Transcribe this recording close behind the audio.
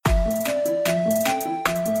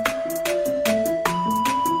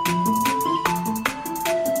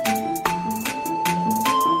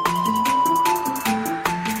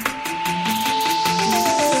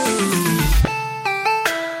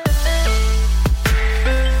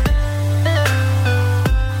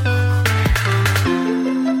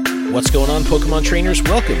What's going on, Pokemon trainers?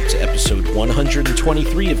 Welcome to episode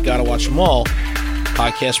 123 of Gotta Watch 'Em All,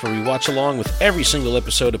 podcast where we watch along with every single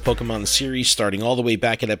episode of Pokemon the series, starting all the way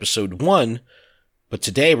back at episode 1. But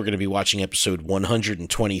today we're going to be watching episode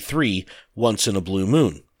 123, Once in a Blue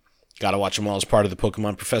Moon. Gotta Watch 'Em All is part of the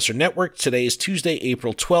Pokemon Professor Network. Today is Tuesday,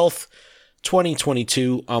 April 12th,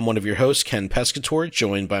 2022. I'm one of your hosts, Ken Pescator,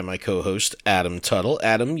 joined by my co-host, Adam Tuttle.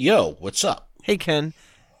 Adam, yo, what's up? Hey, Ken.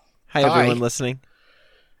 Hi, everyone listening.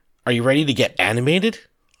 Are you ready to get animated?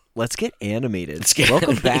 Let's get animated.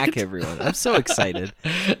 Welcome back, everyone. I'm so excited.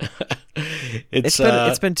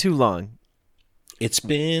 It's been too long. It's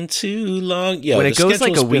been too long. Yeah, when it goes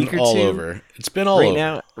like a week or two, all over. It's been all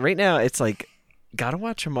over. Right now, it's like Gotta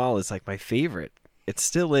Watch 'Em All is like my favorite. It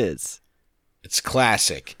still is. It's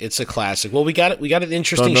classic. It's a classic. Well, we got an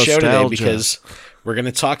interesting show today because we're going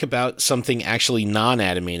to talk about something actually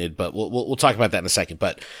non-animated, but we'll talk about that in a second.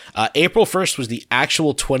 But April 1st was the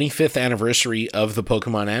actual 25th anniversary of the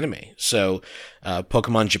Pokemon anime. So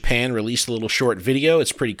Pokemon Japan released a little short video.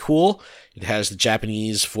 It's pretty cool. It has the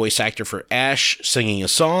Japanese voice actor for Ash singing a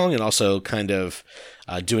song and also kind of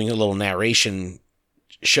doing a little narration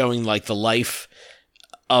showing like the life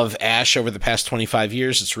of Ash over the past 25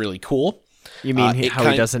 years. It's really cool. You mean how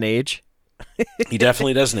he doesn't age? He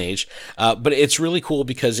definitely doesn't age. But it's really cool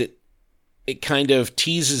because it kind of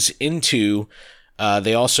teases into,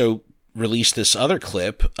 they also released this other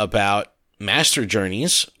clip about Master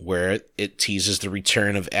Journeys where it teases the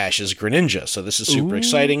return of Ash's Greninja. So this is super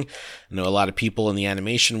exciting. I know a lot of people in the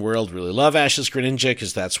animation world really love Ash's Greninja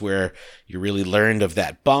because that's where you really learned of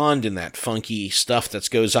that bond and that funky stuff that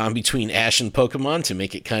goes on between Ash and Pokemon to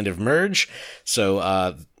make it kind of merge.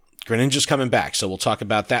 So, Greninja's coming back, so we'll talk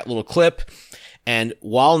about that little clip. And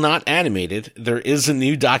while not animated, there is a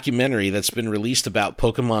new documentary that's been released about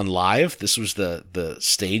Pokemon Live. This was the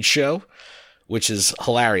stage show, which is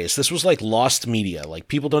hilarious. This was like lost media. Like,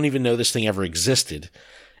 people don't even know this thing ever existed.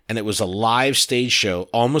 And it was a live stage show,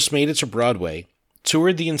 almost made it to Broadway,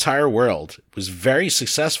 toured the entire world, was very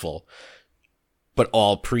successful, but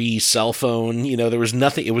all pre-cell phone. You know, there was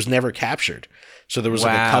nothing, it was never captured. So there was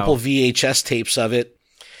like a couple VHS tapes of it.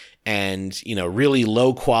 And, you know, really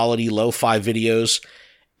low quality, lo-fi videos.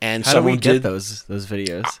 And how do we get those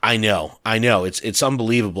videos? I know. It's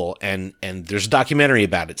unbelievable. And there's a documentary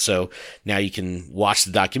about it. So now you can watch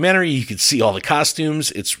the documentary. You can see all the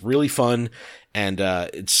costumes. It's really fun. And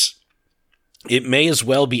it may as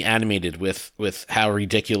well be animated with how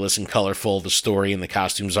ridiculous and colorful the story and the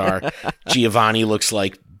costumes are. Giovanni looks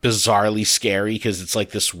like bizarrely scary because it's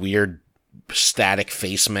like this weird static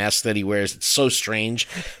face mask that he wears. It's so strange,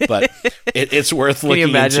 but it's worth looking into.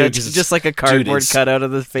 Can you imagine it's just like a cardboard cutout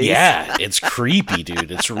of the face? Yeah, it's creepy,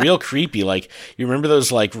 dude. It's real creepy. Like, you remember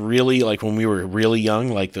those like really, like when we were really young,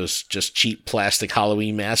 like those just cheap plastic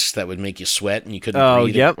Halloween masks that would make you sweat and you couldn't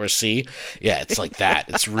breathe or see? Yeah, it's like that.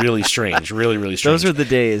 It's really strange. Really, really strange. Those were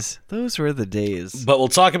the days. But we'll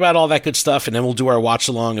talk about all that good stuff, and then we'll do our watch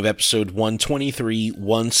along of episode 123,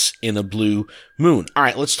 Once in a Blue Moon. All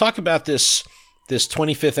right, let's talk about this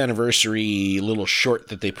 25th anniversary little short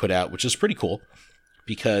that they put out, which is pretty cool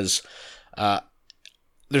because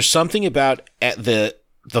there's something about the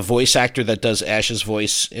voice actor that does Ash's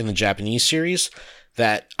voice in the Japanese series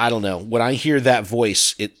that, I don't know, when I hear that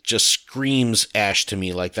voice, it just screams Ash to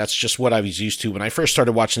me. Like, that's just what I was used to. When I first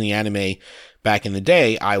started watching the anime back in the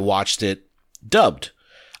day, I watched it dubbed.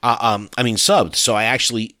 Subbed. So I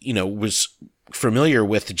actually, was familiar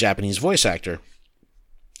with the Japanese voice actor.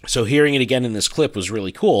 So hearing it again in this clip was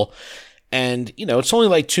really cool. And, it's only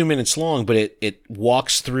like 2 minutes long, but it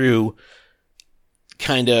walks through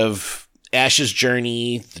kind of Ash's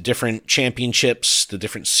journey, the different championships, the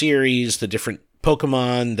different series, the different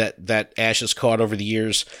Pokemon that Ash has caught over the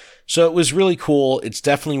years. So it was really cool. It's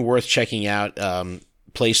definitely worth checking out.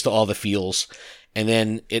 Plays to all the feels. And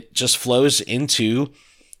then it just flows into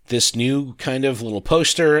this new kind of little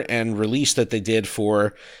poster and release that they did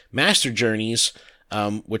for Master Journeys,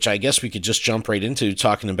 which I guess we could just jump right into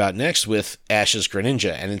talking about next with Ash's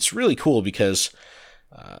Greninja. And it's really cool because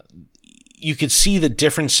you could see the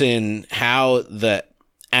difference in how the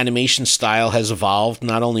animation style has evolved,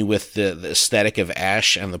 not only with the aesthetic of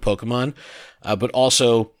Ash and the Pokemon, but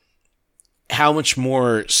also how much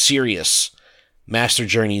more serious Master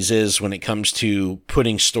Journeys is when it comes to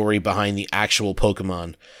putting story behind the actual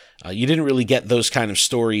Pokemon. You didn't really get those kind of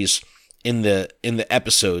stories in the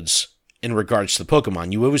episodes in regards to the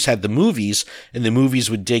Pokemon. You always had the movies, and the movies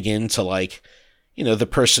would dig into like, the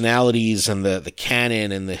personalities and the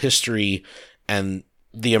canon and the history and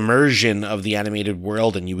the immersion of the animated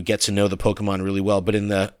world, and you would get to know the Pokemon really well. But in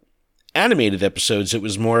the animated episodes, it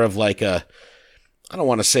was more of like a I don't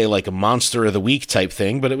want to say like a monster of the week type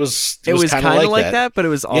thing, but it was kind of like that. But it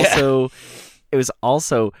was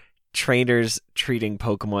also trainers treating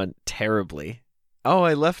Pokemon terribly. Oh,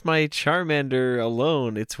 I left my Charmander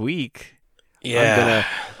alone. It's weak. Yeah,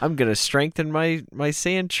 I'm gonna strengthen my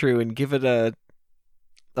Sandshrew and give it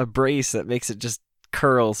a brace that makes it just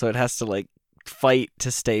curl, so it has to like fight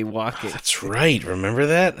to stay walking. Oh, that's right. Remember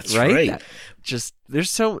that? That's right.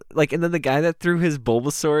 There's so like, and then the guy that threw his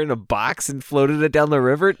Bulbasaur in a box and floated it down the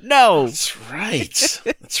river. No, that's right.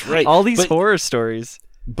 That's right. All these horror stories.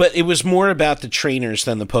 But it was more about the trainers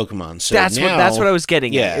than the Pokemon. So that's what I was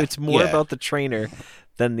getting at. It's more yeah. about the trainer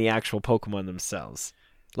than the actual Pokemon themselves.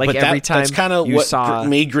 Like but every time that's kind of what saw...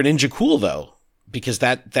 made Greninja cool, though, because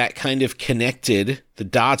that kind of connected the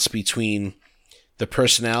dots between the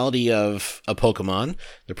personality of a Pokemon,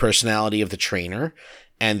 the personality of the trainer,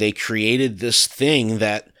 and they created this thing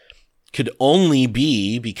that could only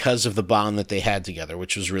be because of the bond that they had together,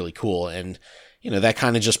 which was really cool. And that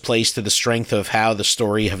kind of just plays to the strength of how the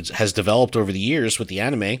story has developed over the years with the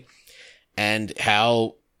anime, and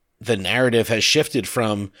how the narrative has shifted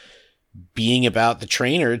from being about the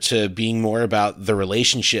trainer to being more about the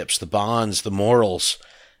relationships, the bonds, the morals.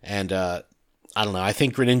 And I don't know. I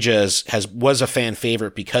think Greninja was a fan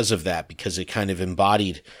favorite because of that, because it kind of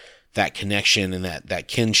embodied that connection and that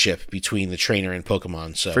kinship between the trainer and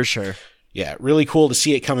Pokemon. So for sure. Yeah, really cool to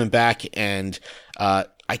see it coming back. And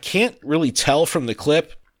I can't really tell from the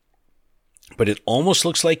clip, but it almost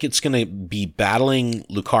looks like it's going to be battling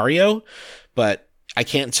Lucario, but I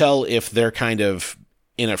can't tell if they're kind of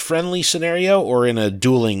in a friendly scenario or in a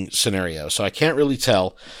dueling scenario. So I can't really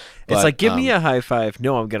tell. But, it's like, give me a high five.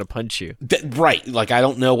 No, I'm going to punch you. Right. Like, I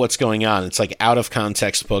don't know what's going on. It's like out of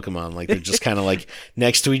context Pokemon. Like, they're just kind of like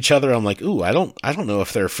next to each other. I'm like, ooh, I don't know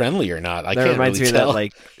if they're friendly or not. I can't reminds really me tell. Of that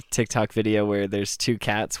like TikTok video where there's two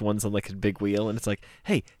cats. One's on like a big wheel, and it's like,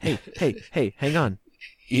 hey, hang on.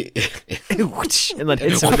 And then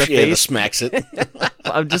hits him in the face. Smacks it.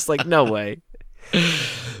 I'm just like, no way.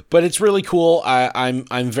 But it's really cool.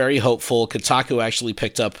 I'm very hopeful. Kotaku actually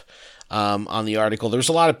picked up on the article. There's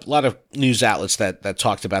a lot of news outlets that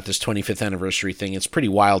talked about this 25th anniversary thing. It's pretty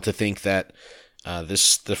wild to think that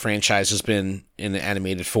the franchise has been in the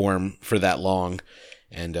animated form for that long,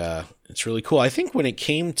 and it's really cool. I think when it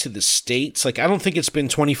came to the States, like, I don't think it's been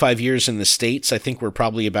 25 years in the States. I think we're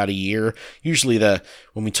probably about a year. Usually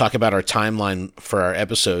when we talk about our timeline for our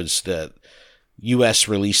episodes, the U.S.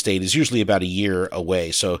 release date is usually about a year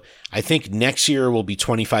away. So I think next year will be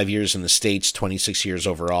 25 years in the States, 26 years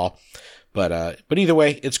overall. But either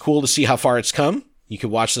way, it's cool to see how far it's come. You could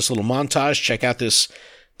watch this little montage, check out this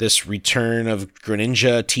Return of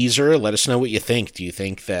Greninja teaser. Let us know what you think. Do you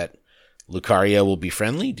think that Lucario will be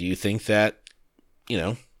friendly? Do you think that,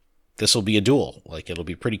 this will be a duel? Like, it'll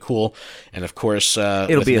be pretty cool. And of course,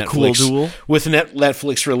 it'll be a cool duel. With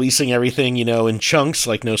Netflix releasing everything, in chunks,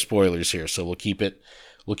 like, no spoilers here. So we'll keep it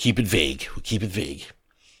vague. We'll keep it vague.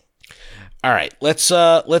 All right, let's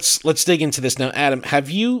dig into this now. Adam, have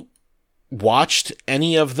you watched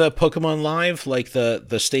any of the Pokemon Live, like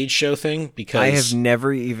the stage show thing? Because I have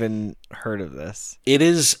never even heard of this. It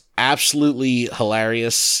is absolutely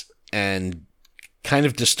hilarious and kind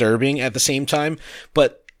of disturbing at the same time,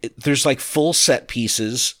 but there's like full set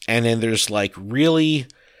pieces, and then there's like really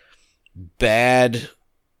bad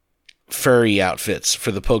furry outfits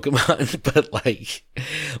for the Pokemon, but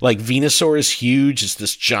like Venusaur is huge. It's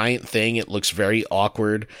this giant thing. It looks very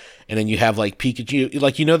awkward. And then you have like Pikachu,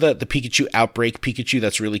 like, the Pikachu Outbreak Pikachu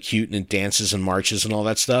that's really cute and it dances and marches and all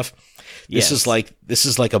that stuff. This is like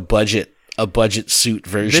a budget suit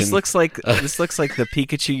version. This looks like the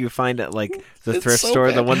Pikachu you find at like the thrift store,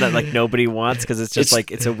 bad. The one that like nobody wants because it's just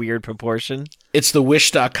it's a weird proportion. It's the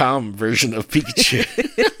Wish.com version of Pikachu.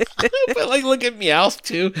 But like, look at Meowth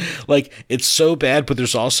too. Like, it's so bad, but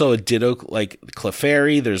there's also a Ditto, like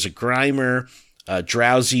Clefairy, there's a Grimer,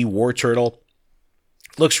 Drowsy, Wartortle.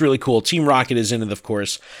 Looks really cool. Team Rocket is in it, of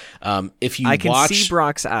course. If you I can see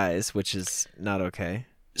Brock's eyes, which is not okay.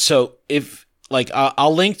 So if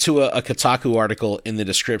I'll link to a Kotaku article in the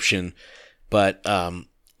description, but I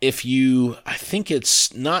think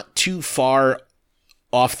it's not too far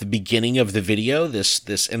off the beginning of the video.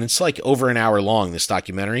 This and it's like over an hour long, this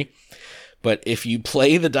documentary. But if you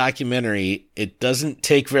play the documentary, it doesn't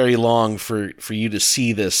take very long for you to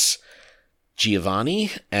see this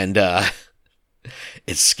Giovanni, and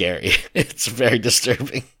it's scary. It's very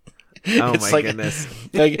disturbing. Oh it's my goodness!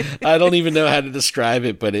 Like, I don't even know how to describe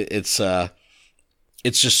it, but it's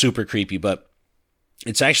just super creepy. But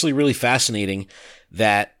it's actually really fascinating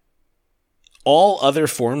that all other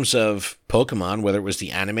forms of Pokemon, whether it was the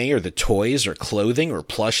anime or the toys or clothing or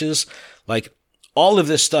plushes, like all of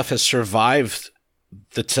this stuff has survived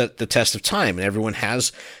the test of time, and everyone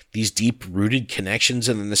has these deep rooted connections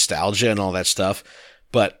and the nostalgia and all that stuff.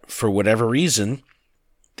 But for whatever reason,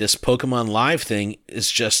 this Pokemon Live thing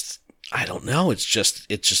is just, I don't know. It's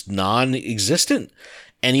just non-existent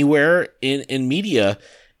anywhere in media.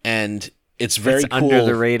 And it's very cool. Under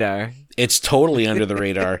the radar. It's totally under the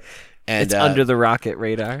radar. And it's under the rocket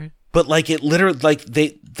radar. But like it literally, like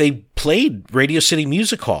they played Radio City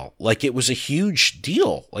Music Hall. Like it was a huge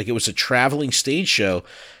deal. Like it was a traveling stage show.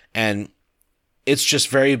 And it's just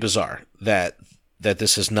very bizarre that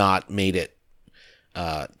this has not made it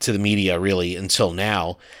to the media really until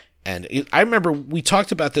now. And I remember we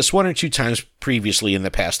talked about this one or two times previously in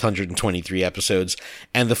the past 123 episodes,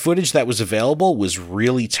 and the footage that was available was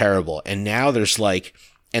really terrible. And now there's like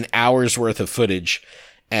an hour's worth of footage,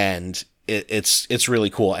 and it's really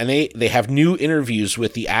cool. And they have new interviews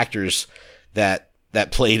with the actors that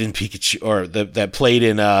played in Pikachu, or that played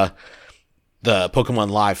in the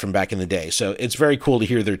Pokemon Live from back in the day. So it's very cool to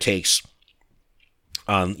hear their takes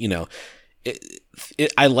on,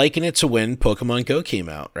 I liken it to when Pokemon Go came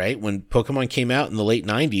out, right? When Pokemon came out in the late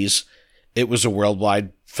 90s, it was a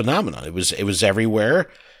worldwide phenomenon. It was everywhere,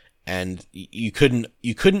 and you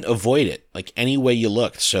couldn't avoid it, like any way you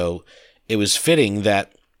looked. So it was fitting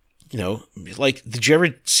that, like, did you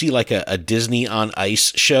ever see like a Disney on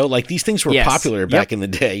Ice show? Like these things were popular back in the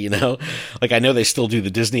day, Like I know they still do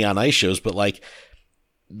the Disney on Ice shows, but like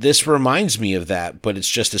this reminds me of that, but it's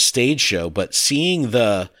just a stage show. But seeing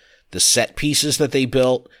the set pieces that they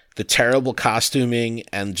built, the terrible costuming,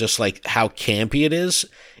 and just like how campy it is,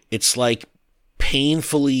 it's like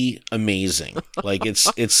painfully amazing. Like it's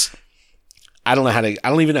I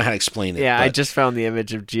don't even know how to explain it. Yeah, but, I just found the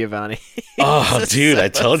image of Giovanni. Oh, dude, I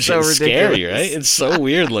told you, it's ridiculous. Scary, right? It's so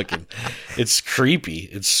weird looking. It's creepy.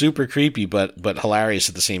 It's super creepy, but hilarious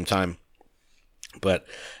at the same time. But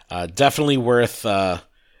definitely worth watching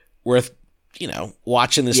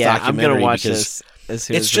this documentary. I'm gonna watch because this as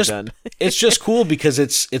soon as we're done. It's just cool because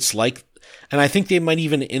it's like, and I think they might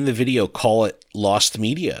even in the video call it lost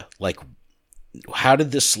media. Like, how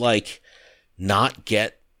did this like not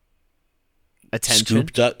get attention?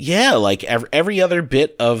 Scooped up? Yeah, like every other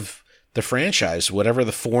bit of the franchise, whatever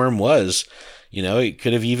the form was, it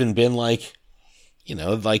could have even been like,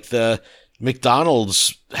 like the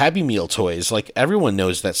McDonald's Happy Meal toys. Like everyone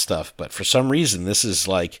knows that stuff, but for some reason this is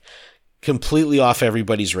like completely off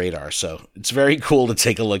everybody's radar. So it's very cool to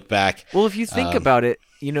take a look back. Well, if you think about it,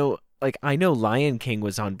 like I know Lion King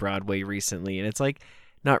was on Broadway recently, and it's like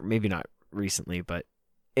maybe not recently, but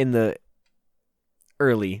in the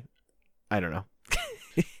early, I don't know.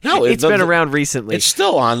 No, it's been around recently. It's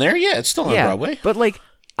still on there. Yeah, it's still on Broadway. But like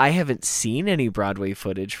I haven't seen any Broadway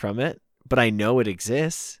footage from it, but I know it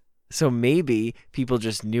exists. So maybe people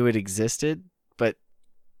just knew it existed, but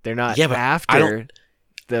they're not after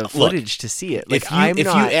the footage to see it. Like if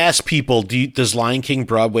you ask people, does Lion King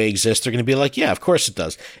Broadway exist? They're going to be like, yeah, of course it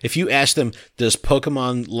does. If you ask them, does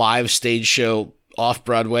Pokemon Live stage show off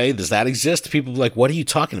Broadway, does that exist? People be like, what are you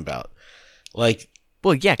talking about? Like,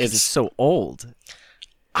 well, yeah, because it's so old.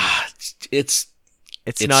 It's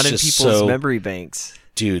not in people's memory banks.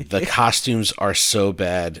 Dude, the costumes are so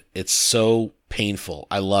bad. It's so painful.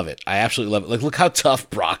 I love it. I absolutely love it. Like, look how tough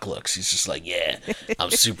Brock looks. He's just like, yeah,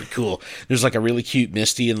 I'm super cool. There's like a really cute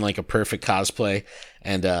Misty in like a perfect cosplay.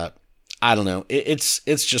 And I don't know. It's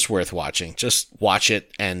just worth watching. Just watch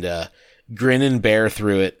it and grin and bear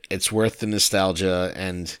through it. It's worth the nostalgia.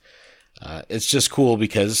 And it's just cool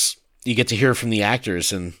because you get to hear from the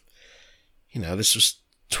actors. And, this was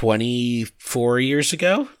 24 years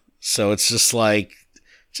ago. So it's just like,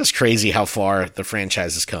 just crazy how far the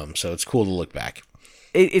franchise has come. So it's cool to look back.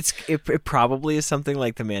 It probably is something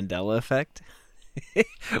like the Mandela effect,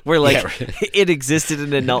 where like it existed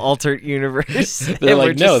in an alternate universe. They're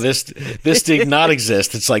like, no, this did not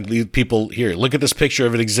exist. It's like the people here, look at this picture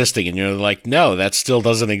of it existing, and you're like, no, that still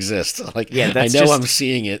doesn't exist. Like, yeah, I know I'm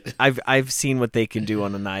seeing it. I've seen what they can do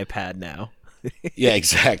on an iPad now. Yeah,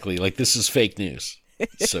 exactly. Like this is fake news.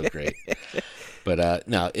 It's so great. But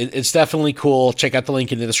no, it's definitely cool. Check out the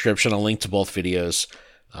link in the description. I'll link to both videos.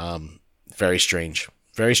 Very strange,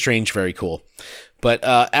 very cool. But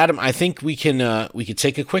Adam, I think we could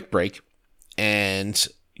take a quick break and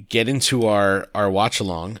get into our watch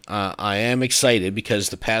along. I am excited because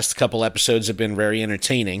the past couple episodes have been very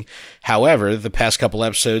entertaining. However, the past couple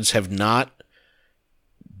episodes have not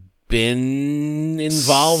been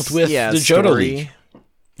involved with the Johto League.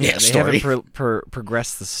 Yeah, they haven't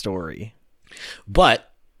progressed the story.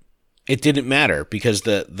 But it didn't matter because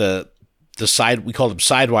the we called them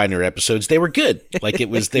Sidewinder episodes. They were good. Like, it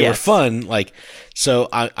was, they were fun. Like, so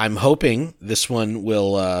I'm hoping this one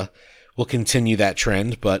will continue that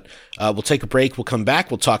trend, but we'll take a break. We'll come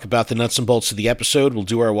back. We'll talk about the nuts and bolts of the episode. We'll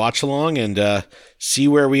do our watch along and see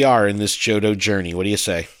where we are in this Johto journey. What do you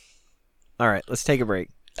say? All right, let's take a break.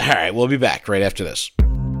 All right, we'll be back right after this.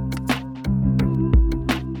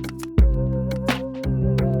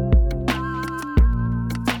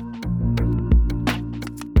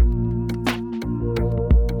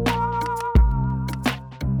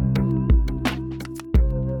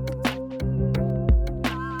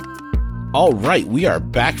 All right, we are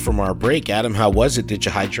back from our break. Adam, how was it? Did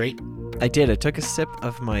you hydrate? I did. I took a sip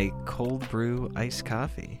of my cold brew iced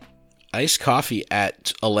coffee. Iced coffee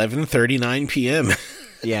at 11:39 p.m.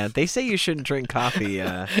 Yeah, they say you shouldn't drink coffee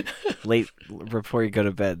late before you go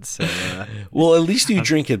to bed. So, well, at least you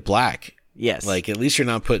drink it black. Yes. Like, at least you're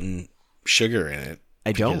not putting sugar in it.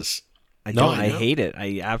 I don't. I hate it.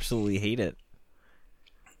 I absolutely hate it.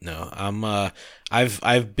 No,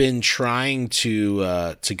 I've been trying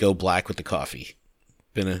to go black with the coffee.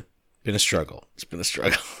 Been a struggle. It's been a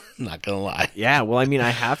struggle. Not gonna lie. Yeah, well, I mean, I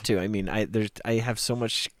have to. I mean, I have so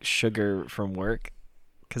much sugar from work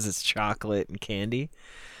because it's chocolate and candy.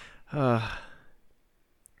 30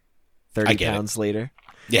 pounds later.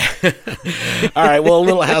 Yeah. All right. Well, a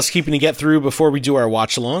little housekeeping to get through before we do our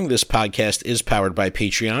watch along. This podcast is powered by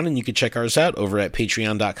Patreon, and you can check ours out over at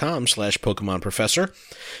patreon.com/Pokemon Professor.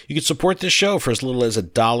 You can support this show for as little as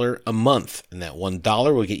 $1 a month, and that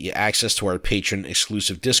 $1 will get you access to our patron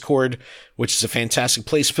exclusive Discord, which is a fantastic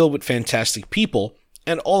place filled with fantastic people.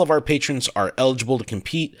 And all of our patrons are eligible to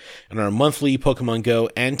compete in our monthly Pokemon Go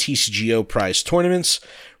and TCGO prize tournaments.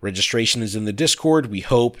 Registration is in the Discord. We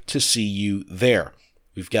hope to see you there.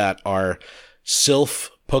 We've got our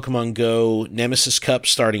Sylph Pokemon Go Nemesis Cup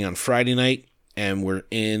starting on Friday night, and we're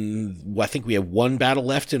in, I think we have one battle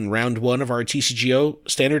left in round 1 of our TCGO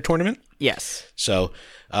standard tournament. Yes. So,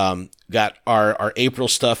 got our April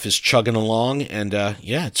stuff is chugging along, and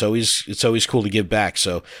yeah, it's always cool to give back.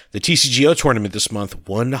 So the TCGO tournament this month,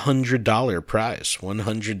 $100 prize,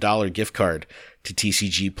 $100 gift card to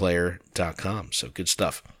tcgplayer.com. So good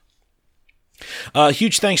stuff.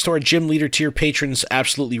 Huge thanks to our gym leader tier patrons,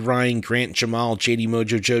 Absolutely Ryan, Grant, Jamal, JD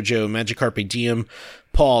Mojo, Jojo, Magikarp Diem,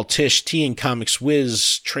 Paul, Tish, T and Comics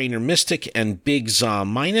Wiz, Trainer Mystic, and Big Za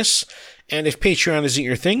Minus. And if Patreon isn't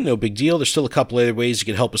your thing, no big deal. There's still a couple other ways you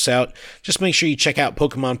can help us out. Just make sure you check out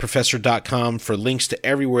PokemonProfessor.com for links to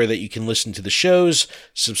everywhere that you can listen to the shows,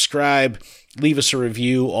 subscribe, leave us a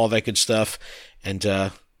review, all that good stuff. And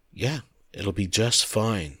yeah, it'll be just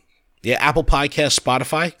fine. Yeah, Apple Podcasts,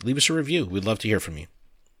 Spotify, leave us a review. We'd love to hear from you.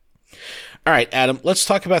 All right, Adam, let's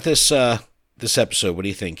talk about this episode. What do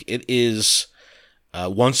you think? It is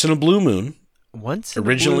Once in a Blue Moon.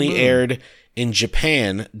 Originally aired in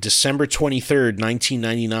Japan December 23rd,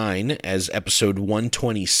 1999 as episode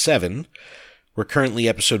 127. We're currently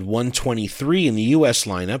episode 123 in the U.S.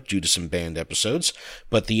 lineup due to some banned episodes,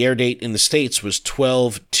 but the air date in the States was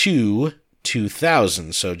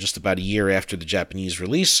 12/2/2000, so just about a year after the Japanese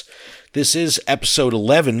release. This is episode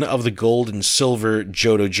 11 of the Gold and Silver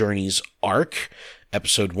Johto Journeys arc,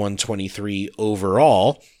 episode 123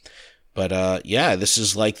 overall. But yeah, this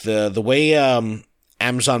is like the way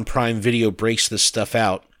Amazon Prime Video breaks this stuff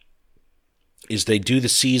out is they do the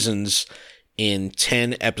seasons in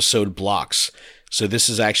 10 episode blocks. So this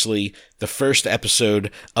is actually the first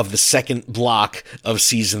episode of the second block of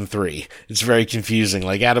season 3. It's very confusing.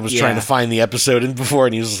 Like, Adam was trying to find the episode in before,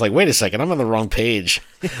 and he was just like, wait a second, I'm on the wrong page.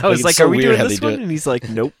 I was like, so are we doing this one? And he's like,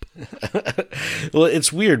 nope. Well,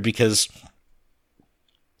 it's weird because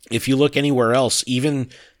if you look anywhere else, even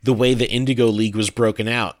the way the Indigo League was broken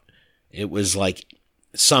out, it was like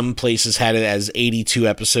some places had it as 82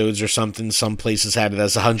 episodes or something. Some places had it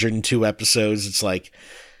as 102 episodes. It's like,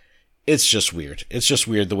 it's just weird. It's just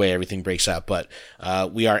weird the way everything breaks out. But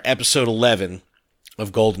we are episode 11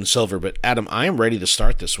 of Gold and Silver. But Adam, I am ready to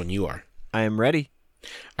start this when you are. I am ready.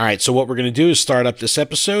 All right. So what we're going to do is start up this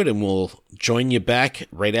episode, and we'll join you back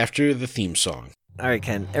right after the theme song. All right,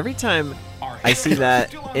 Ken. Every time I see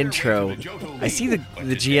that intro, I see the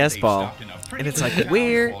GS ball, and it's like,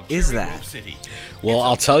 where is that? Well,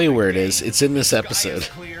 I'll tell you where it is. It's in this episode.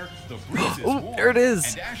 Oh, there it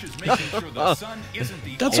is.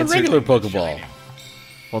 That's a regular Pokeball.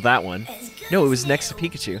 Well, that one. No, it was next to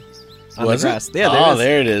Pikachu. On was the grass. It? Yeah,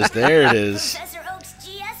 there it is. There it is. Professor Oak's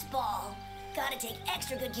GS ball. Gotta take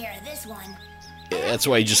extra good care of this one. Yeah, that's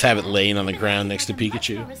why you just have it laying on the ground next to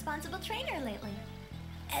Pikachu. Responsible trainer lately.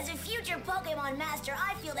 As a future Pokemon master,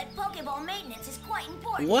 I feel that Pokeball maintenance is quite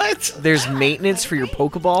important. What? There's maintenance for your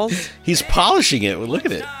Pokeballs? He's polishing it. Look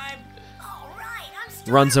at it.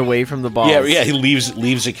 runs away from the balls. Yeah, he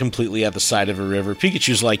leaves it completely at the side of a river.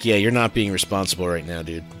 Pikachu's like, yeah, you're not being responsible right now,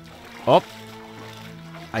 dude. Oh,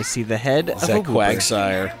 I see the head of that a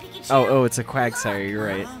Quagsire. Oh, it's a Quagsire. You're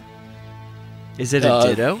right. Is it a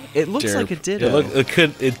Ditto? It looks like a Ditto.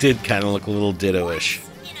 It did kind of look a little Ditto-ish.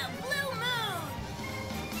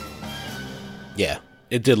 Yeah,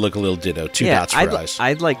 it did look a little Ditto. Two dots for eyes.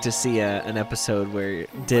 I'd like to see an episode where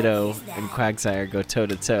Ditto and Quagsire go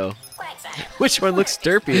toe-to-toe. Which one looks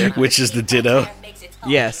derpier? Which is the Ditto?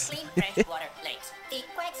 Yes. The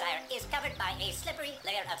Quagsire is covered by a slippery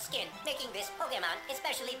layer of skin, making this Pokemon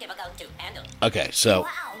especially difficult to handle. Okay, so Wow,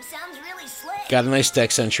 sounds really slick. got a nice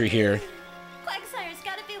dex entry here. Quagsire's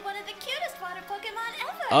gotta be one of the cutest water Pokemon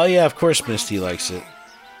ever. Oh yeah, of course Misty likes it.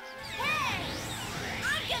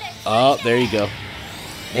 Oh, there you go.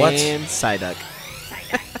 What? And Psyduck.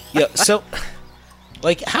 Yeah, so,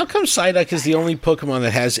 like, how come Psyduck is the only Pokemon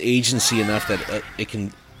that has agency enough that it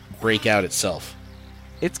can break out itself?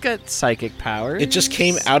 It's got psychic powers. It just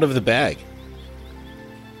came out of the bag.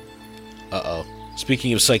 Uh-oh.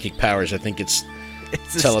 Speaking of psychic powers, I think it's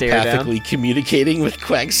telepathically communicating with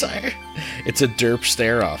Quagsire. It's a derp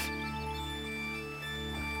stare-off.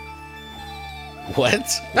 What?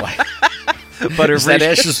 Why?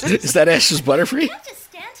 Butterfree. Is that Ash's Butterfree? I'll just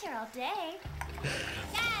stand here all day.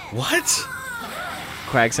 What?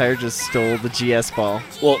 Quagsire just stole the GS ball.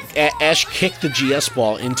 Well, Ash kicked the GS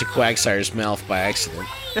ball into Quagsire's mouth by accident.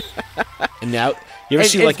 And now, you ever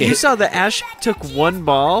see like a... You saw that Ash took one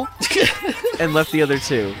ball and left the other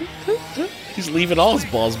two. He's leaving all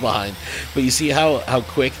his balls behind. But you see how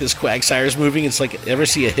quick this Quagsire's moving? It's like, ever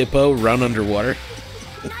see a hippo run underwater?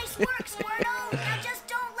 Nice work, Squirtle. Now just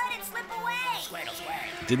don't let it slip away.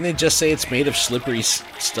 Didn't they just say it's made of slippery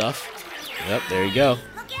stuff? Yep, there you go.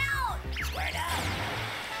 Look out.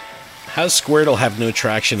 How does Squirtle have no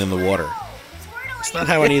traction in the water? That's not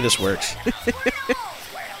how any of this works.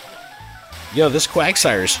 Yo, this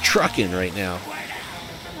Quagsire is trucking right now.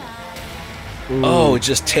 Ooh. Oh, it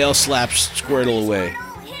just tail slaps Squirtle away.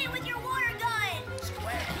 Hit it with your water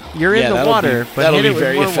gun. You're in the that'll water, but that'll hit be it with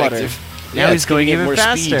very more effective. water. Yeah, Now he's going get even more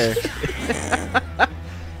faster.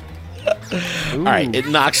 Alright, it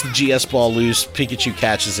knocks the GS ball loose. Pikachu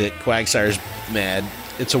catches it. Quagsire's mad.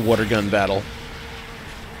 It's a water gun battle.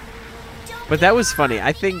 But that was funny.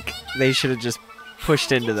 I think they should have just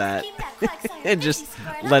pushed into that and just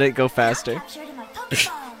let it go faster.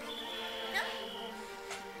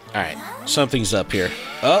 Alright, something's up here.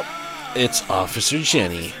 Oh, it's Officer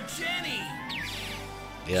Jenny.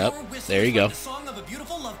 Yep, there you go.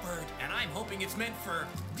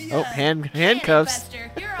 Oh, handcuffs.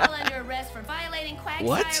 You're all under arrest for violating Quagsire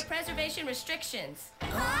What? preservation restrictions.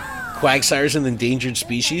 Quagsire's an endangered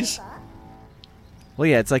species? Well,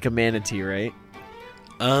 yeah, it's like a manatee, right?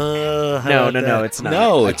 No, No, it's not.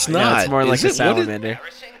 No, it's not. No, it's more like Is a it? salamander.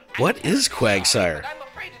 What is Quagsire? I'm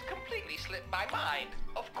afraid it completely slipped my mind.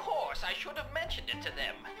 Of course, I should have mentioned it to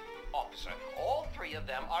them. Officer, all three of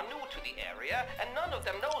them are new to the area, and none of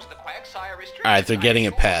them knows the Quagsire restriction. Alright, they're getting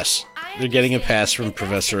a pass. They're getting a pass from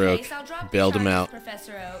Professor Oak. Bailed him out.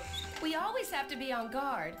 Professor Oak. We always have to be on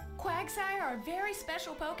guard. Quagsire are very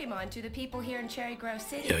special Pokemon to the people here in Cherry Grove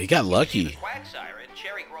City. Yo, he got lucky. Quagsire in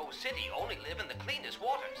Cherry Grove City only live in the cleanest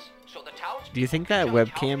waters. So the towns Do you think that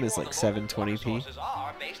webcam is like 720p?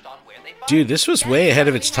 Dude, this was way ahead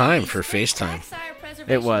of its time for FaceTime. Quagsire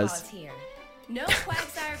preservation It was. laws here. No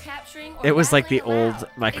Quagsire capturing or It was like the battling old allowed.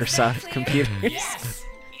 Microsoft Is that clear? computers. Yes.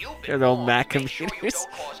 They're the old Mac computers,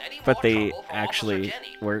 but they actually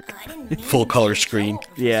work. Full color screen.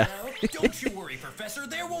 Yeah. Don't you worry, Professor.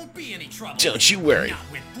 There won't be any trouble. Don't you worry. Not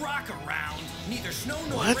with Brock around. Neither snow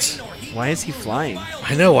nor What? rain nor heat. Why is he flying?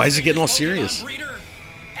 I know, why is it getting all serious? Breeder,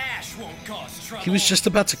 Ash won't cause trouble. He was just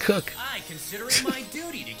about to cook. I consider it my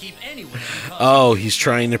duty to keep anyone from causing Oh, he's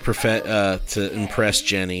trying to impress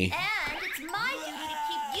Jenny. And it's my duty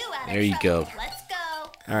to keep you out of There you trouble. go. Let's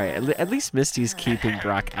go. All right, at least Misty's keeping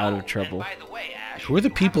Brock out of trouble. By the way, Ash, Who are the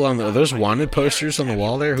people on are those wanted posters on the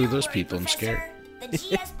wall there? Who are those people? I'm scared. The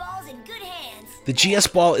GS ball's in good hands. The GS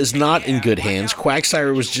ball is not in good hands.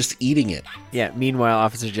 Quagsire was just eating it. Yeah. Meanwhile,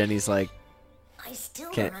 Officer Jenny's like, I still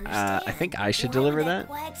Okay, don't understand. I think I should Why deliver would that?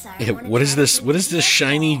 Quagsire Yeah, wanna what is try this? to What is this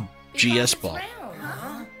shiny Because GS it's ball? round.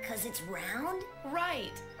 Huh? 'Cause it's round?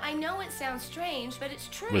 Right. I know it sounds strange, but it's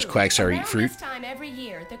true. Was Quagsire eat Around fruit? This time every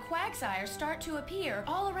year, the Quagsires start to appear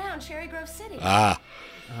all around Cherry Grove City. Ah,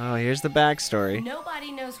 oh, here's the backstory.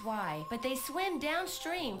 Nobody knows why, but they swim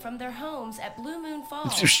downstream from their homes at Blue Moon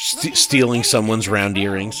Falls. Just looking for stealing things someone's to round throw.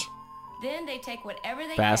 earrings. Then they take whatever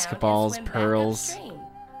they Basketballs, found and swim back pearls. upstream.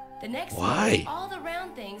 The next Why? morning, all the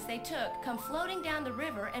round things they took come floating down the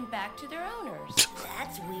river and back to their owners.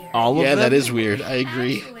 That's weird. All of Yeah, them? that is weird. I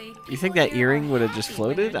agree. Actually, You think people that here are earring would have just happy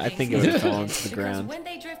when floated? their I think it things would have go fallen to the because ground. when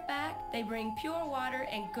they drift back, they bring pure water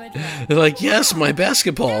and good luck. They're like, yes, my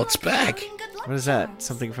basketball, it's back. Floating good luck What is that? charms.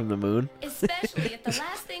 Something from the moon? Especially if the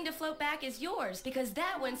last thing to float back is yours, because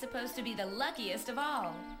that one's supposed to be the luckiest of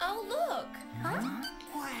all. Oh, look. Huh?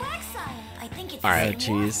 Quagsire. I think it's All right. Oh,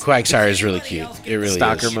 jeez. Quagsire is really cute. It really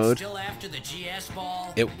Stalker is. mode. Still after the GS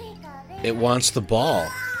ball? It wants the ball.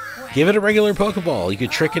 Give it a regular Pokeball. You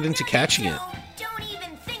could trick it into catching it. Don't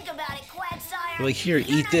even think about it, Quagsire. You're like, here,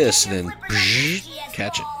 eat this, and then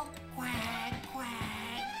catch it.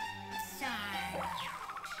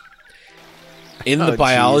 In the Oh,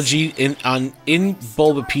 biology, in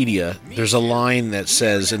Bulbapedia, there's a line that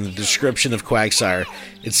says in the description of Quagsire,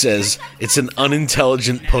 it says it's an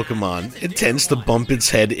unintelligent Pokemon. It tends to bump its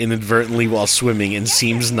head inadvertently while swimming and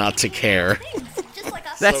seems not to care. Just like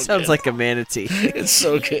a That sounds like a manatee. It's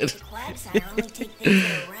so good. Quagsire only take things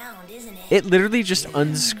that are round, isn't it? It literally just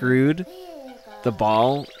unscrewed the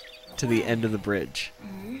ball to the end of the bridge.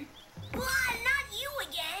 Not you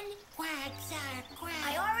again. Quagsire,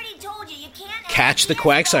 I already told you can't Catch the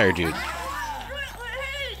Quagsire, dude.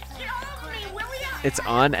 It's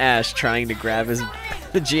on Ash trying to grab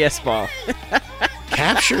the GS ball.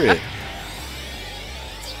 Capture it.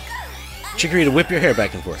 Chikorita, whip your hair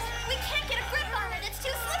back and forth. We can't get a grip on it. It's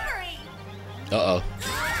too slippery. Uh-oh.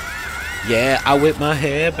 Yeah, I whip my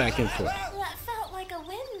hair back and forth. That felt like a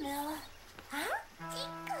windmill.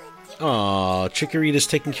 Huh? Aw, Chikorita's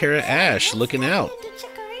taking care of Ash, looking out.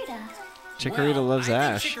 Chikorita loves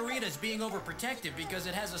I Ash. think Chikorita's being overprotective because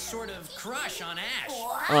it has a sort of crush on Ash.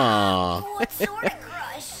 Aw. What sort of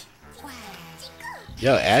crush?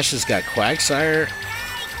 Yo, Ash has got Quagsire.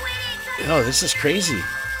 Oh, this is crazy.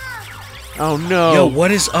 Oh no. Yo, what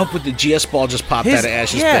is up with the GS ball just popped out of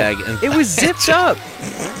Ash's bag? And it was zipped up.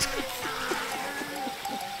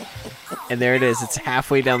 And there it is. It's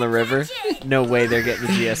halfway down the river. No way they're getting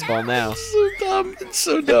the GS ball now. so dumb. It's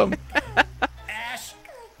so dumb. Ash,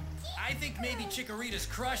 I think maybe Chikorita's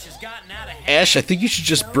crush has gotten out of hand. Ash, I think you should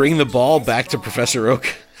just bring the ball back to Professor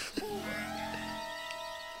Oak.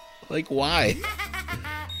 Like, why?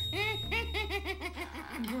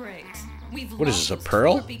 Great. We've What is lost this, a those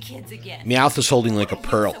pearl? Slurpee kids again. Meowth is holding like a What are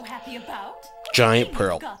you pearl. so happy about? Giant What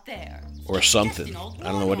pearl. got there? Or something. I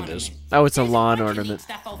don't know what it is. Oh, it's a lawn ornament.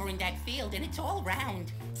 Stuff over in that field, and it's all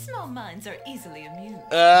round. Small minds are easily amused.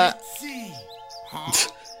 Let's see. Huh?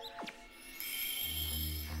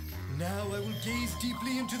 Now I will gaze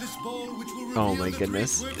deeply into this ball, which will reveal Oh my the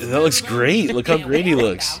goodness. great works That looks of great. Look how great he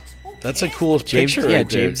looks. That's a cool James, picture yeah, right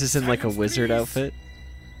there. James is in like a wizard outfit.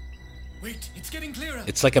 Wait, it's getting clearer.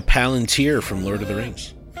 It's like a Palantir from Lord of the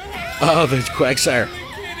Rings. Oh, there's Quagsire.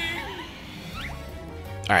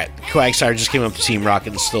 Alright, Quagsire just came up to Team Rocket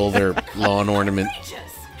and stole their lawn ornament.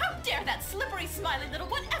 Outrageous! How dare that slippery, smiley little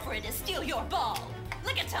whatever it is steal your ball?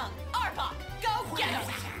 Lickitung, Arbok, go get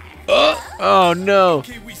him! Oh no.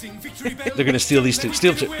 Okay, we sing victory bell. They're gonna steal these two.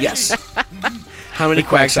 Steal two. Yes! How many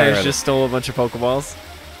Quagsire Quagsire are just stole a bunch of Pokeballs.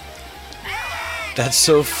 there? That's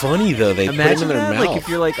so funny, though. They put them Imagine in their that. mouth. Like if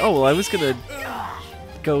you're like, oh well, I was gonna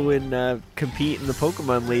go and compete in the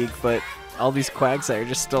Pokemon League, but all these Quagsire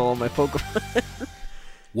just stole all my Pokemon.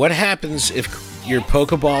 What happens if your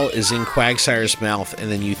Pokeball is in Quagsire's mouth and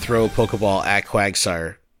then you throw a Pokeball at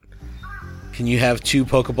Quagsire? Can you have two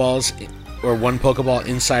Pokeballs or one Pokeball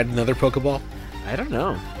inside another Pokeball? I don't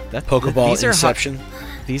know. Pokeball these are Inception?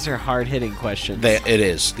 These are hard hitting questions. It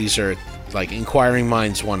is. These are, like, inquiring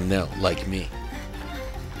minds want to know, like me.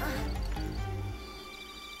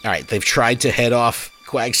 Alright, they've tried to head off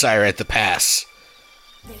Quagsire at the pass.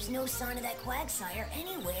 There's no sign of that Quagsire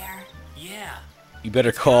anywhere. Yeah. You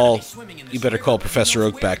better call Professor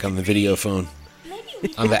Oak back on the video phone. Maybe we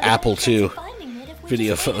On the could have Apple a chance II of finding it if we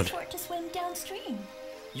video just waited phone. for it to swim downstream.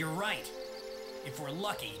 You're right. If we're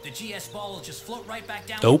lucky, the GS ball will just float right back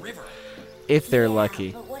down Nope. the river. If they're Yeah,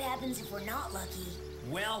 lucky. But what happens if we're not lucky?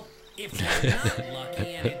 Well, if we're not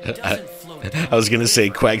lucky and it doesn't float down I was gonna the say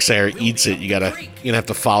river, Quagsire we'll eats be it. on You're the gonna creek. have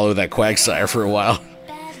to follow that Quagsire for a while.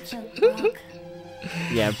 Bad joke, Brock.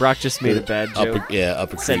 Yeah, Brock just made a bad joke.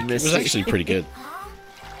 Up a Said creek. It was Misty. actually pretty good.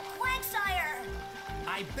 Quagsire!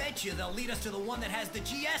 I bet you they'll lead us to the one that has the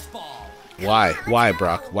GS ball. Why? Why,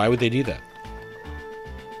 Brock? Why would they do that?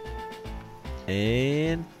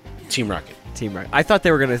 And Team Rocket. Team Rocket. I thought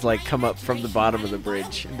they were gonna like come up from the bottom of the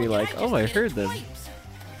bridge and be like, "Oh, I heard them."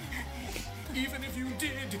 Even if you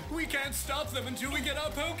did, we can't stop them until we get our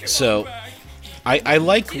Pokemon So, back. I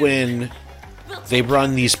like when they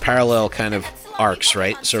run these parallel kind of arcs,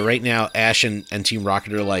 right? So right now, Ash and Team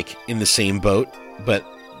Rocket are like in the same boat, but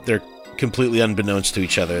they're completely unbeknownst to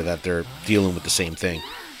each other that they're dealing with the same thing.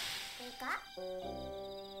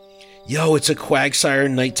 Yo, it's a Quagsire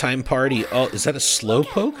nighttime party. Oh, is that a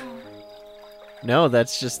Slowpoke? No,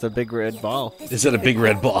 that's just a big red ball. Is that a big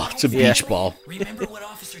red ball? It's a beach ball. Remember what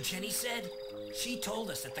Officer Jenny said? She told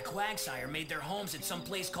us that the Quagsire made their homes at some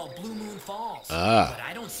place called Blue Moon Falls. Ah. But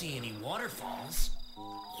I don't see any waterfalls.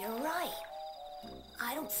 You're right.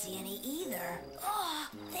 I don't see any either. Oh,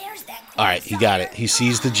 there's that. All right, he got it. He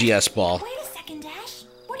sees the GS ball. Wait a second, Ash.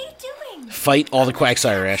 What are you doing? Fight all the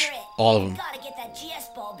Quagsire, Ash. All of them. Gotta get that GS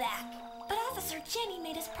ball back. But Officer Jenny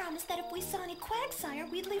made us promise that if we saw any Quagsire,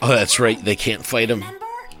 we'd leave. Oh, that's right. They can't fight him. Remember?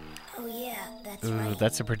 Oh yeah, that's Ooh, right.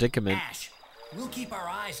 that's a predicament. Ash, we'll keep our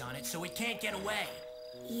eyes on it so it can't get away.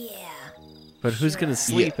 Yeah. But who's gonna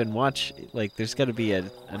sleep and watch? Like, there's gotta be a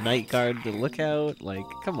night guard to look out. Like,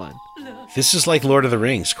 come on. This is like Lord of the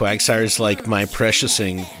Rings. Quagsire's like my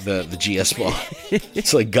preciousing the GS ball.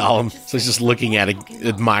 It's like Gollum. So he's just looking at it,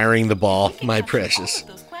 admiring the ball. My precious.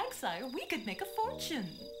 Those Quagsire, we could make a fortune.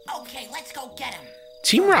 Okay, let's go get him.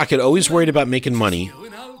 Team Rocket always worried about making money.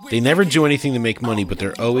 They never do anything to make money, but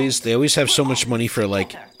they always have so much money for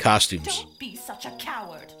like costumes. Don't be such a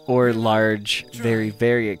coward. Or large, very,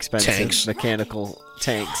 very expensive Tanks. mechanical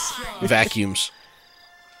tanks. Vacuums.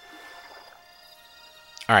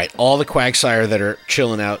 All right, all the Quagsire that are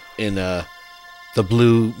chilling out in the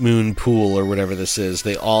Blue Moon Pool or whatever this is,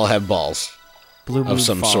 they all have balls Blue Moon of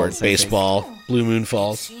some Falls, sort. I think. Baseball, Blue Moon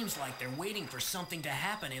Falls. Seems like they're waiting for something to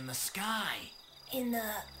happen in the sky. In the.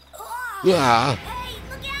 Oh, Ah, hey,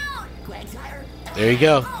 look out! Quagsire. there you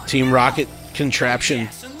go. Team Rocket contraption.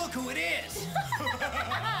 Yes, and look who it is.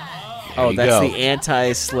 Oh, you that's go. the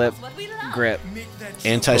anti-slip What we love. grip,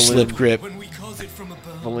 Anti-slip Balloon. grip. When we cause it from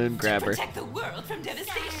above. balloon grabber. Protect the world from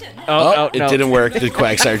devastation. Oh, it no. didn't work. The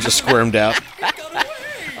Quagsire just squirmed out.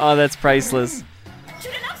 Oh, that's priceless. To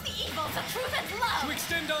denounce the evils of truth and love.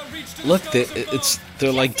 Extend our reach to the Look, stars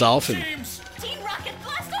they're like dolphin. James, Team Rocket,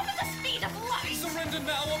 blast over the speed of light. surrender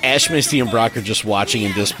now. Ash, Misty, and Brock are just watching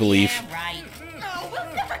in disbelief. Right. Oh,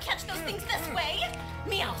 we'll never catch those things this way.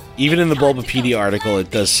 Meow. Even in the Bulbapedia article, it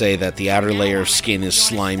does say that the outer layer of skin is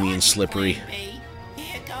slimy and slippery.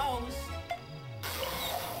 Here goes.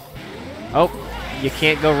 Oh, you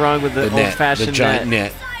can't go wrong with the, The net, old-fashioned the giant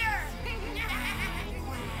net.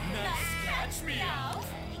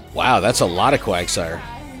 Wow, that's a lot of Quagsire.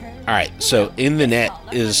 All right, so in the net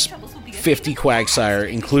is 50 Quagsire,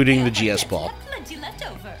 including the GS ball. Plenty left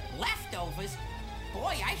over. Leftovers?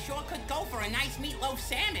 Boy, I sure could go for a nice meatloaf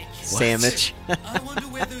sandwich. Sandwich. I wonder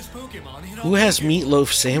where those Pokemon hid Who has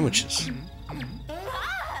meatloaf sandwiches?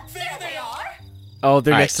 Ah, there they are. Oh,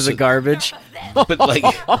 they're All next right, to the so- garbage. But like,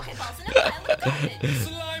 Pokeballs in a pile of garbage.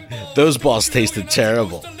 slime balls. those balls tasted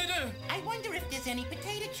terrible. I wonder if there's any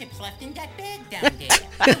potato chips left in that bag down there.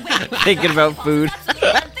 Thinking about food.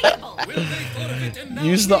 Absolutely unthinkable.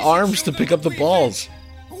 Use the arms to pick up the balls.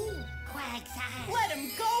 Ooh, Quagsire. Let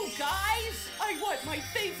him go, guys. I want my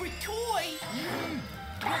favorite toy.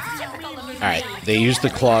 All right, they use the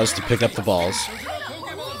claws to pick up the balls.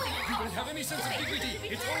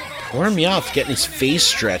 Poor Meowth getting his face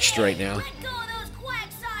stretched right now. Let go of those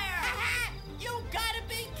Quagsire. You gotta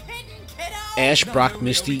be kidding, kiddo. Ash, Brock,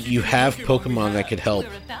 Misty, you have Pokemon that could help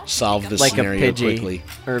solve this Like a scenario Pidgey quickly.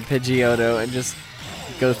 or a Pidgeotto and just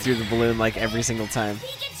go through the balloon like every single time.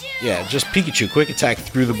 Pikachu. Yeah, just Pikachu, quick attack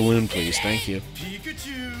through the balloon, please. Thank you.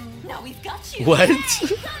 Now we've got you. What?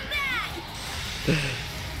 Come back.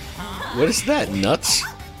 What is that? Nuts?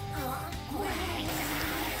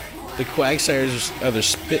 The Quagsires are they're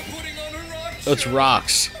spitting. Oh, it's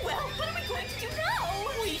rocks. Well, what are we going to do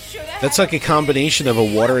now? We should have. That's like a combination of a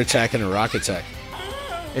water attack and a rock attack.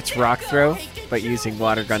 It's rock throw, but using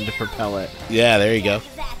water gun to propel it. Yeah, there you go. Look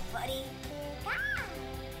at that, buddy.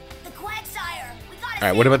 The Quagsire. We gotta All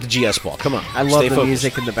right, what about the GS ball? Come on, I love stay the focused.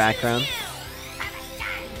 music in the background.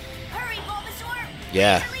 Hurry, Bulbasaur.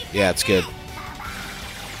 Yeah, it's good.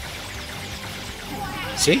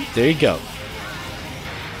 See, there you go.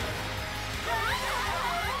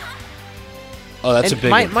 Oh, that's And a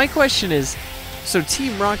big one. my question is, so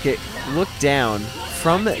Team Rocket looked down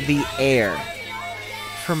from the air,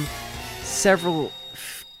 from several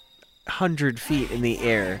hundred feet in the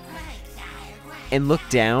air, and looked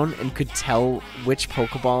down and could tell which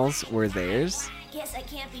Pokeballs were theirs? Guess I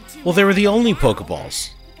can't be too. Well, they were the only Pokeballs.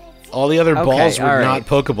 All the other Okay, balls were all right. not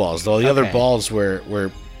Pokeballs. All the other Okay. balls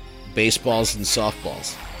were baseballs and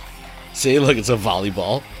softballs. See, look, it's a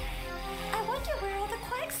volleyball. I wonder where all the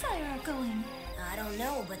Quagsire are going. I don't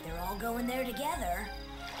know, but they're all going there together.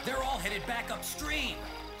 They're all headed back upstream.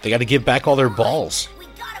 They got to give back all their balls. We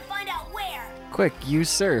gotta find out where. Quick, use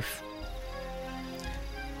surf.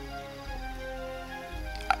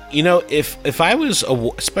 You know, if I was,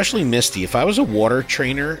 especially Misty, if I was a water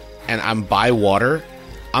trainer and I'm by water,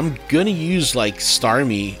 I'm going to use, like,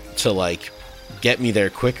 Starmie to, like, get me there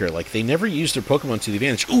quicker. Like, they never use their Pokemon to the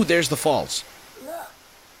advantage. Ooh, there's the falls. Look,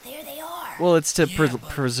 there they are. Well, it's to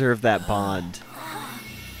preserve that bond.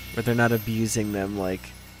 Where they're not abusing them, like...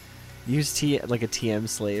 Use like a TM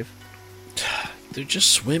slave. They're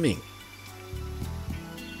just swimming.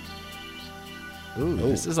 Ooh,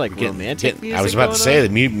 this is like romantic music. I was about to say,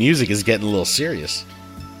 the music is getting a little serious.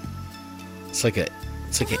 It's like an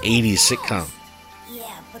 80s sitcom. Yeah,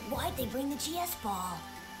 but why'd they bring the GS ball?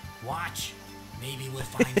 Watch. Maybe we'll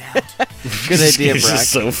find out. Good idea, Brock. This is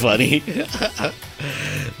so funny.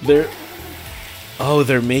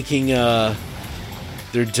 They're making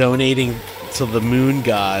they're donating to the moon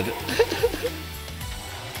god.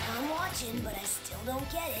 I'm watching, but I still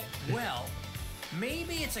don't get it. Well,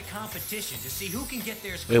 maybe it's a competition to see who can get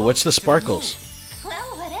theirs. Wait, what's the sparkles?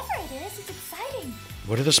 Well, whatever it is, it's exciting.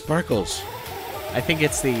 What are the sparkles? I think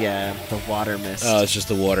it's the water mist. Oh, it's just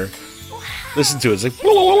the water. Listen to it. It's like.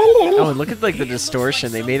 Oh, and look at like the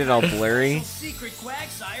distortion. They made it all blurry. Secret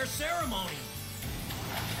Quagsire ceremony.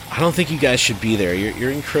 I don't think you guys should be there.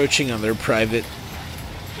 You're encroaching on their private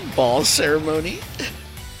ball ceremony.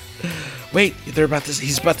 Wait, he's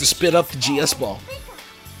about to spit up the GS ball.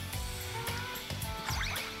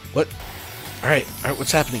 What? All right,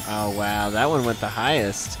 what's happening? Oh wow, that one went the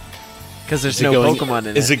highest. Because there's no Pokemon in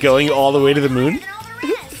it. Is it going all the way to the moon?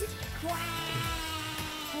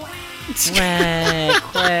 Quack,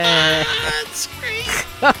 quack. That's great.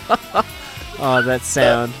 Oh, that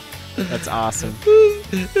sound. That's awesome.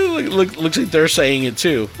 Looks like they're saying it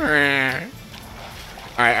too. All right.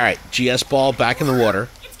 GS ball back in the water.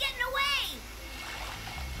 It's getting away.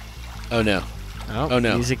 Oh no. Oh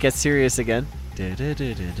no. Music gets serious again.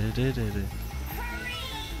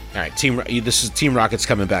 All right, this is Team Rocket's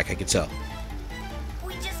coming back. I can tell.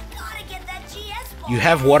 We just gotta get that GS ball. You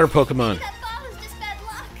have water Pokemon. That ball is just bad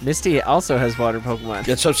luck. Misty also has water Pokemon.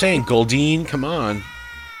 That's what I'm saying. Goldeen, come on.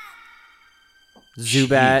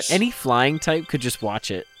 Zubat, Jeez. any flying type could just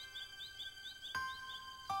watch it.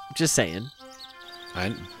 Just saying.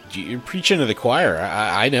 You're preaching to the choir.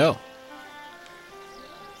 I know.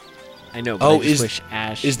 I know. But I just wish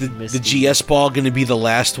Ash is the GS ball going to be the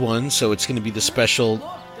last one? So it's going to be the special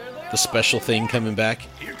thing coming back.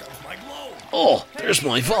 Here comes my glow. Oh, there's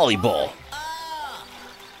my volleyball.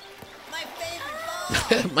 My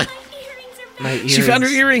favorite ball. My earrings. She found her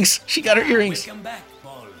earrings. She got her earrings. Welcome back,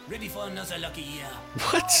 ball. Ready for another lucky year.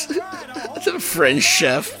 What? That's a French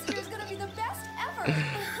chef. This is gonna be the best ever.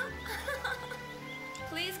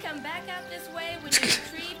 Please come back out this way when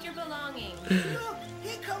you've retrieved your belongings. Look,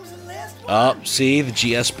 here comes the last one. Oh, see, the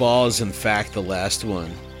GS ball is in fact the last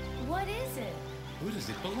one. What is it? Who does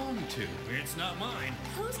it belong to? It's not mine.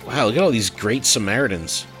 Who's Wow, look at all these great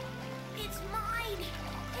Samaritans. It's mine.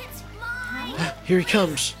 It's mine. Here he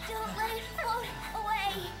comes. Don't let it float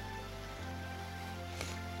away.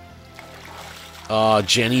 Oh,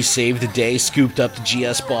 Jenny saved the day, scooped up the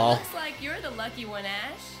GS ball. Looks like you're the lucky one,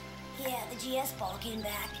 Ash. Yeah, the GS ball came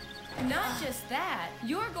back. Not just that,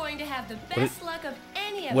 you're going to have the best luck of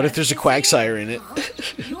any of us. What if there's a this Quagsire in it?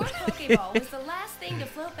 year. Your Pokeball was the last thing to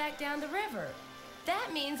float back down the river.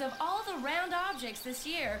 That means of all the round objects this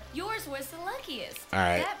year, yours was the luckiest. All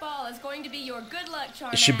right. That ball is going to be your good luck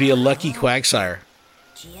charm. It should be a Ash. lucky Quagsire.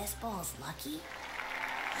 GS ball's lucky?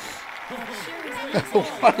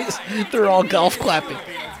 They're all golf clapping.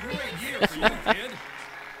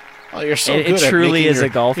 Oh, you're so good It at truly making is your- a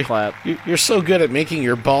golf clap. You're so good at making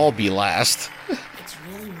your ball be last. It's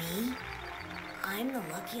really me? I'm the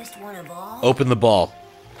luckiest one of all? Open the ball.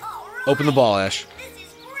 All right. Open the ball, Ash. This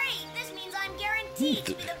is great. This means I'm guaranteed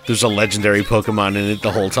to be the There's a legendary Pokemon in it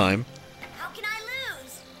the whole time. How can I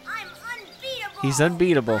lose? I'm unbeatable. He's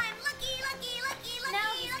unbeatable. I'm lucky.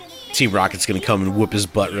 Team Rocket's gonna come and whoop his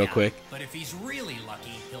butt real quick. But if he's really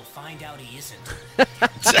lucky, he'll find out he isn't.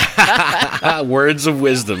 Words of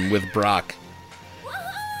wisdom with Brock.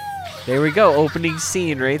 There we go. Opening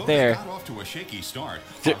scene right there. Got off to a shaky start.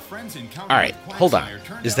 Th- Our friends encountered All right, with hold on. Quagsire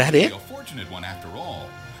turned Is out that to be it? A fortunate one after all.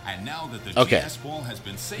 And now that the Okay. GS ball has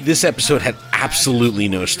been saved, This episode had absolutely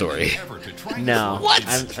no story. No.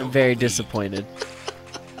 What? I'm very disappointed.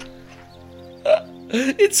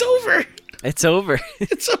 It's over. It's over.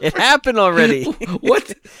 It's over. It happened already.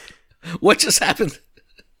 What? What just happened?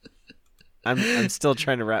 I'm still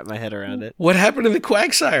trying to wrap my head around it. What happened to the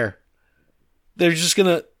Quagsire? They're just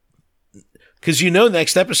gonna, because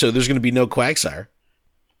next episode there's gonna be no Quagsire.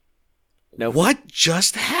 Nope. What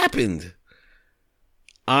just happened?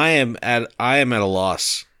 I am at a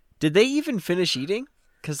loss. Did they even finish eating?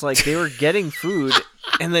 Because like they were getting food,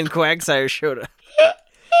 and then Quagsire showed up.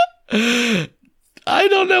 I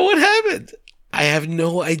don't know what happened. I have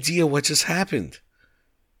no idea what just happened.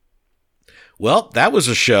 Well, that was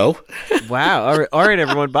a show. Wow. All right,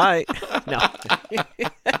 everyone. Bye. No.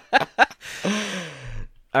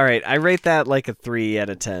 All right. I rate that like a 3 out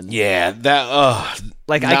of 10. Yeah. That.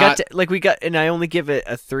 Like I got to, like we got, and I only give it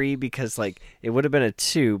a 3 because like it would have been a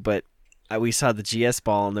 2, but we saw the GS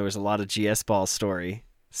ball and there was a lot of GS ball story.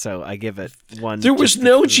 So I give it 1. There was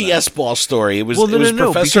no GS ball story. It was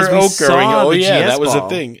no, Professor Oak going, oh yeah, that was a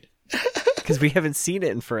thing. Because we haven't seen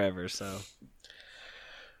it in forever, so.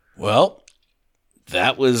 Well,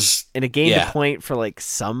 that was... And it gained a point for like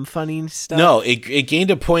some funny stuff? No, it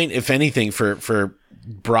gained a point, if anything, for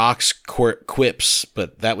Brock's quips,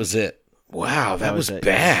 but that was it. Wow, that was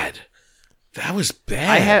bad. Yeah. That was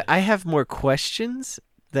bad. I have more questions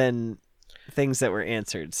than things that were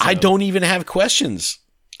answered. So. I don't even have questions.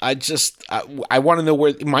 I want to know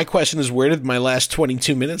where... My question is, where did my last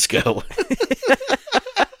 22 minutes go?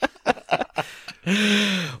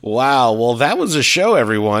 Wow. Well, that was a show,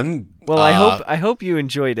 everyone. Well, I hope you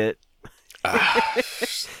enjoyed it.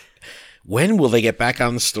 When will they get back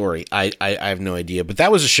on the story? I have no idea, but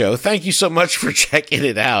that was a show. Thank you so much for checking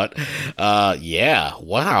it out. Yeah.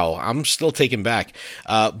 Wow. I'm still taken back.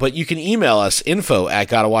 But you can email us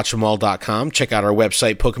info@gottawatchemall.com. Check out our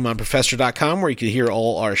website, PokemonProfessor.com, where you can hear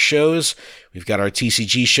all our shows. We've got our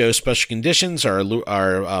TCG show, Special Conditions, our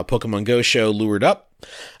Pokemon Go show, Lured Up.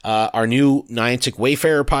 Our new Niantic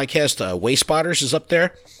Wayfarer podcast, Way Spotters, is up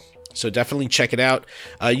there. So definitely check it out.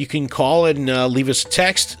 You can call and leave us a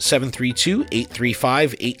text,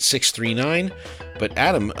 732-835-8639. But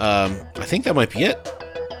Adam, I think that might be it.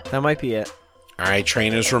 That might be it. All right,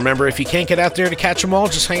 trainers, remember, if you can't get out there to catch them all,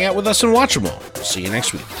 just hang out with us and watch them all. See you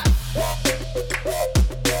next week.